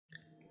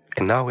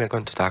And now we are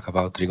going to talk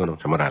about trigonum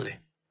femorale,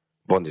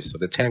 boundaries of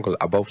the triangle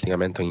above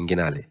ligamentum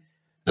inguinale,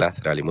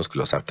 laterally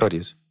musculus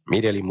artorius,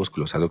 medially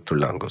musculus adductor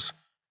longus.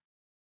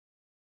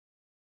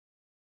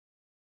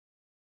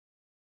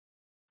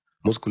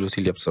 Musculus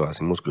iliopsoas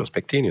and musculus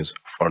pectineus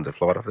form the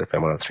floor of the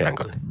femoral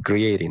triangle,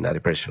 creating a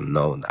depression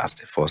known as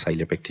the fossa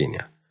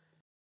iliopectinea.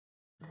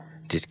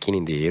 The skin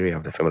in the area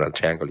of the femoral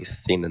triangle is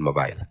thin and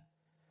mobile.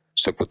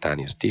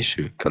 Subcutaneous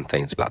tissue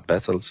contains blood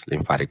vessels,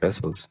 lymphatic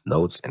vessels,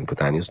 nodes, and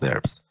cutaneous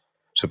nerves.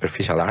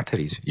 Superficial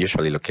arteries,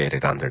 usually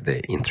located under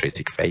the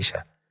intrinsic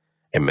fascia,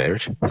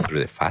 emerge through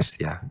the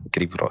fascia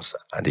cribrosa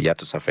and the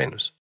hiatus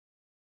saphenous.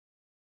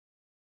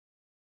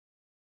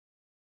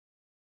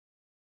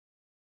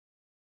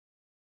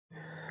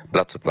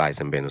 Blood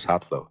supplies and venous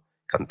outflow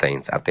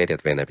contains arteria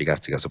et vena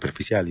epigastrica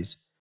superficialis,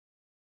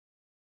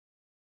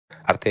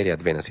 arteria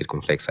et vena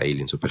circumflexa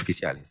ilium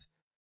superficialis,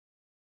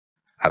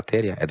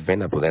 arteria et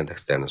vena pudenda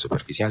externa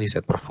superficialis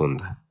et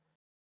profunda.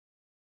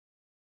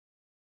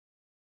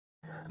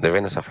 The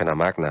vena saphena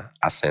magna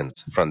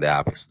ascends from the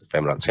apex of the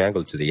femoral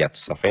triangle to the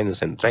hiatus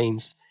saphenous and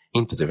drains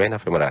into the vena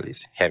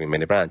femoralis, having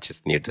many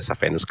branches near the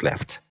saphenous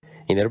cleft.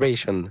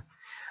 Innervation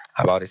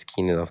about the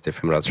skin of the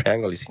femoral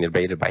triangle is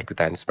innervated by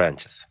cutaneous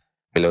branches.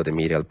 Below the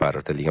medial part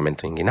of the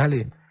ligamentum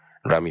inguinale,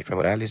 rami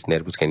femoralis,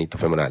 nervus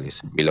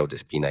genitofemoralis. Below the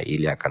spina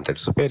iliac anterior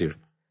superior,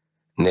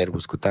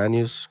 nervus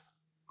cutaneus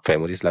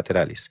femoris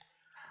lateralis.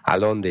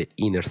 Along the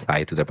inner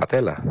thigh to the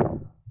patella,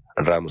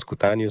 ramus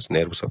cutaneus,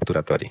 nervus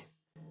obturatori.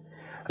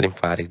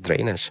 Lymphatic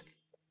drainage.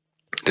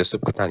 The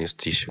subcutaneous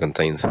tissue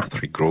contains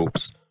three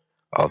groups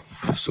of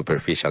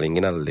superficial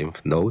inguinal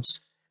lymph nodes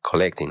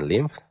collecting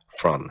lymph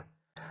from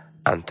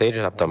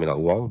anterior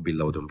abdominal wall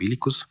below the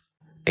umbilicus,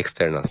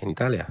 external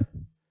genitalia,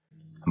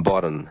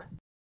 bottom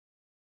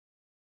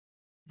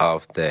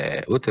of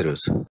the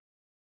uterus,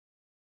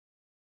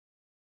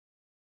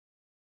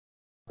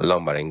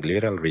 lumbar and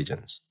gluteal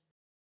regions.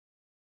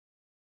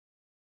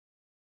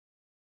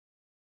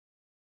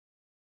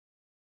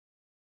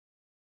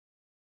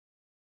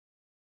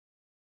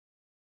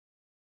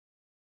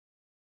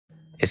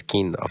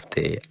 Skin of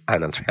the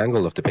anal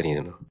triangle of the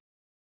perineum.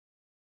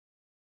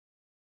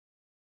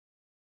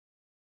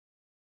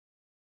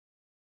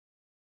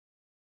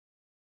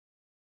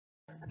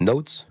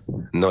 Nodes,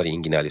 nodi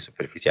inguinali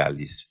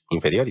superficialis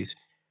inferioris,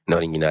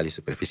 nodi inguinali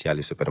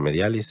superficialis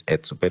supermedialis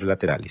et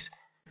superlateralis.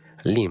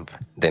 Lymph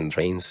then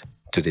drains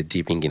to the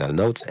deep inguinal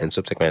nodes and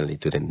subsequently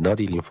to the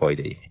nodi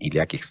lymphoidei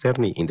iliac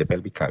externi in the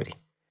pelvic cavity.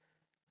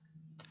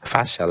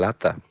 Fascia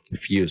lata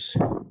fuse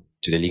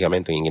to the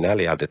ligamentum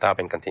inguinale at the top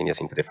and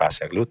continues into the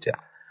fascia glutea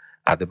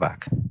at the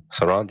back,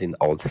 surrounding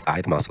all the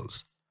thigh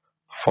muscles.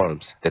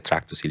 Forms the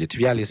tractus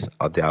iliotibialis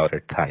of the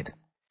outer thigh.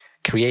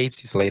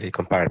 Creates isolated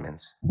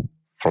compartments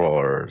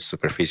for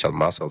superficial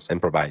muscles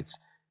and provides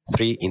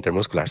three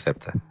intermuscular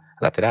septa,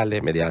 laterale,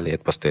 mediale,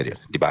 et posterior,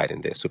 dividing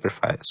the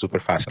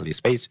superfacial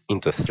space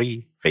into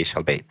three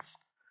facial beds.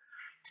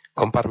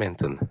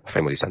 Compartmentum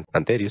femoris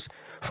anterius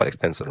for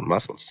extensor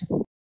muscles,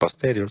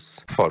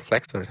 posteriors for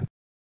flexor,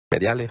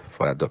 mediale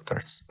for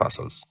adductors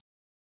muscles.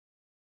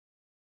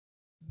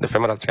 The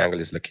femoral triangle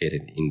is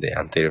located in the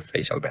anterior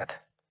facial bed.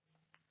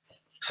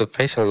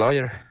 Subfacial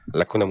lower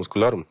lacuna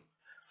musculorum.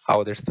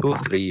 Outer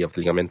 2-3 of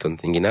ligamentum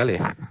inguinale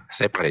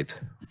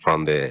separate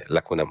from the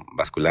lacuna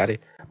vasculare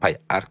by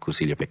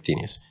arcus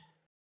iliopectineus.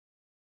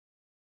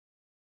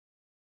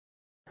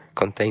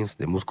 Contains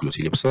the musculus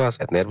iliopsoas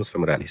et nervus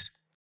femoralis.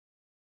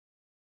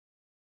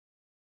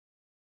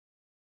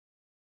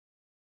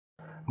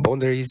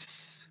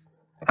 Boundaries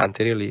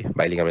anteriorly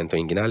by ligamentum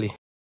inguinale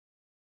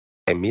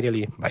and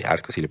medially by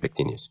arcus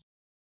iliopectineus.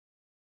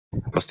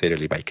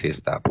 Posteriorly by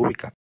crista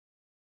pubica.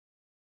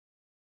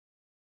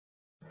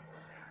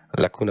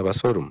 Lacuna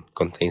vasorum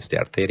contains the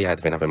arteria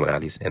et vena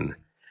femoralis and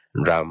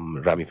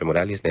rami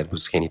femoralis,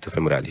 nervus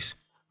genitofemoralis.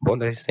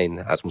 Boundaries same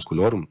as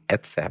musculorum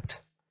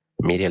except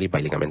medially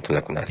by ligamentum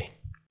lacunare.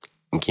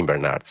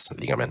 Gimbernard's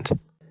ligament.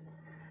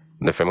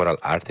 The femoral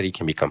artery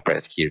can be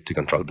compressed here to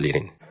control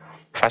bleeding.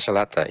 Fascia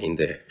lata in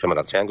the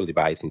femoral triangle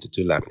divides into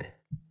two laminae.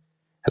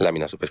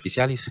 Lamina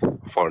superficialis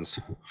forms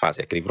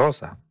fascia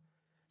cribrosa,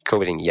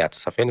 covering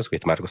hiatus saphenous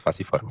with margus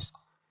fasciformis.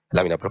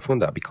 Lamina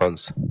profunda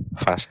becomes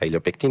fascia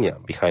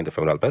iliopectinea behind the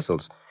femoral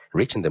vessels,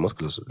 reaching the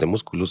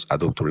musculus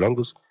adductor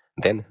longus,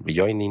 then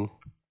rejoining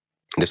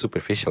the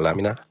superficial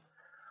lamina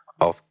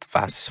of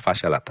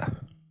fascia lata.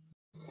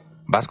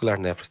 Vascular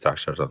nerve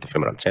structures of the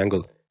femoral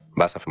triangle,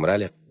 vasa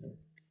femoralia,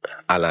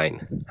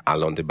 align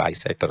along the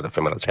bisector of the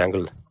femoral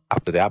triangle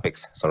up to the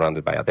apex,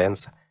 surrounded by a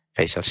dense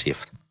facial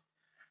sheath.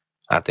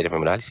 Arteria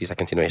femoralis is a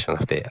continuation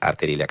of the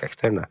arteria iliaca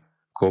externa,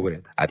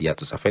 covered at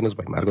hiatus saphenous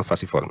by margus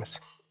fasciformis,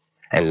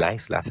 and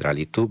lies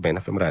laterally to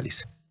vena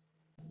femoralis.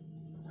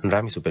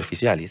 Rami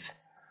superficialis,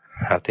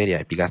 arteria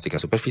epigastrica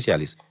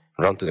superficialis,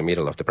 run to the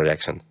middle of the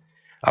projection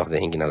of the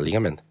inguinal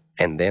ligament,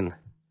 and then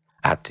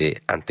at the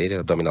anterior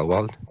abdominal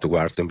wall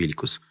towards the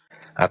umbilicus.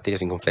 Arteria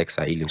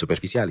circumflexa ilium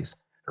superficialis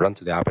run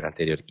to the upper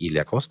anterior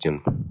iliac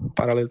ostium,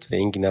 parallel to the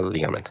inguinal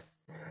ligament.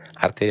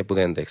 Arteria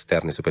pudenda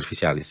externa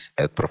superficialis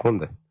et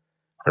profunda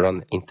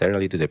run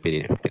internally to the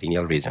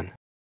perineal region.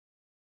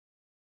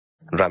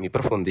 Rami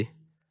profundi,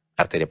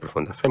 arteria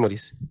profunda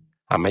femoris,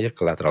 a major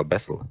collateral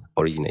vessel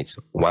originates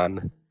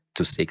 1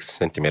 to 6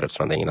 centimeters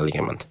from the inner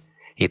ligament.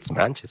 Its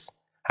branches,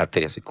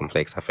 arteria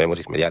circumflexa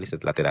femoris medialis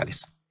et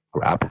lateralis,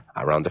 wrap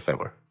around the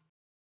femur.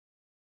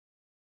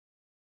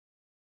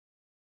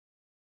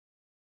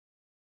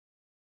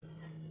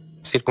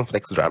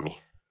 Circumflex rami.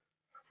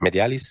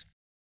 Medialis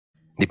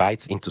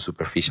divides into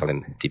superficial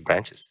and deep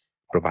branches,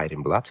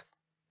 providing blood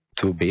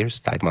to bears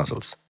tight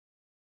muscles.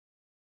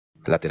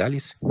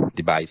 Lateralis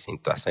divides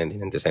into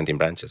ascending and descending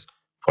branches,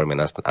 forming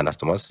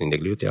anastomosis in the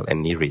gluteal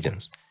and knee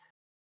regions.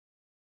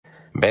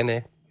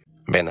 Vena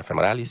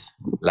femoralis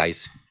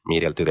lies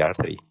medial to the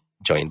artery,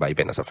 joined by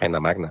vena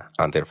saphena magna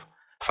under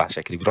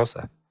fascia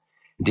equilibrosa.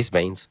 These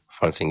veins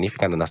form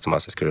significant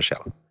anastomosis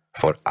crucial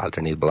for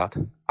alternate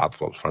blood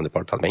outflows from the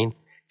portal vein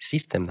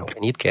system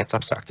when it gets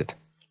obstructed.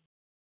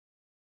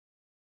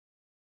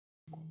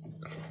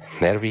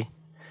 Nervi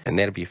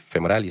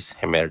femoralis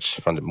emerge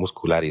from the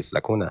muscularis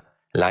lacuna,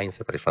 lying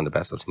separate from the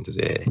vessels into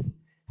the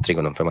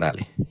trigonum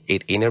femorale.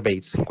 It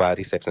innervates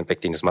quadriceps and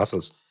pectineus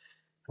muscles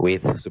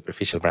with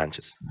superficial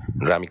branches,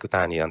 rami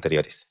cutanei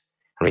anterioris,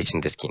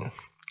 reaching the skin.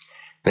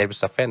 Nervus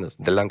saphenus,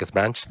 the longest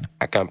branch,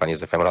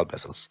 accompanies the femoral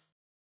vessels.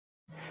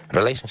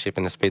 Relationship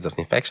and the speed of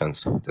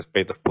infections. The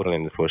speed of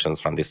purulent effusions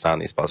from the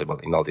sun is possible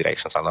in all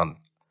directions along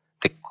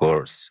the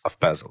course of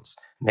vessels,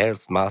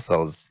 nerves,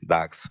 muscles,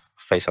 ducts,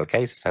 facial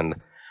cases, and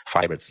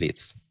fibered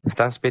slits.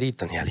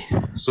 Transperitoneally,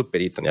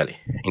 subperitoneally,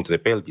 into the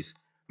pelvis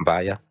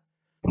via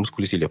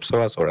musculus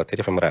iliopsoas or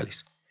arteria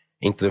femoralis,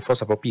 into the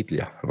fossa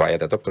popliteal via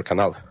the adductor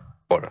canal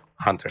or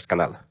Hunter's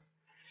canal,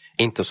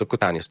 into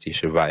subcutaneous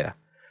tissue via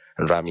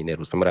rami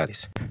nervus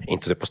femoralis,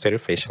 into the posterior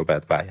facial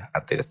bed via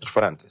arterias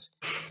perforantes,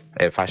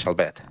 facial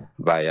bed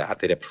via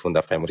arteria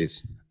profunda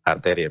femoris,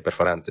 arteria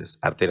perforantes,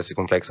 arteria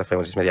circumflexa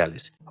femoris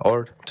medialis,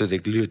 or to the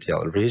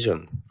gluteal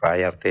region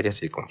via arteria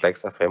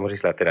circumflexa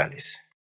femoris lateralis.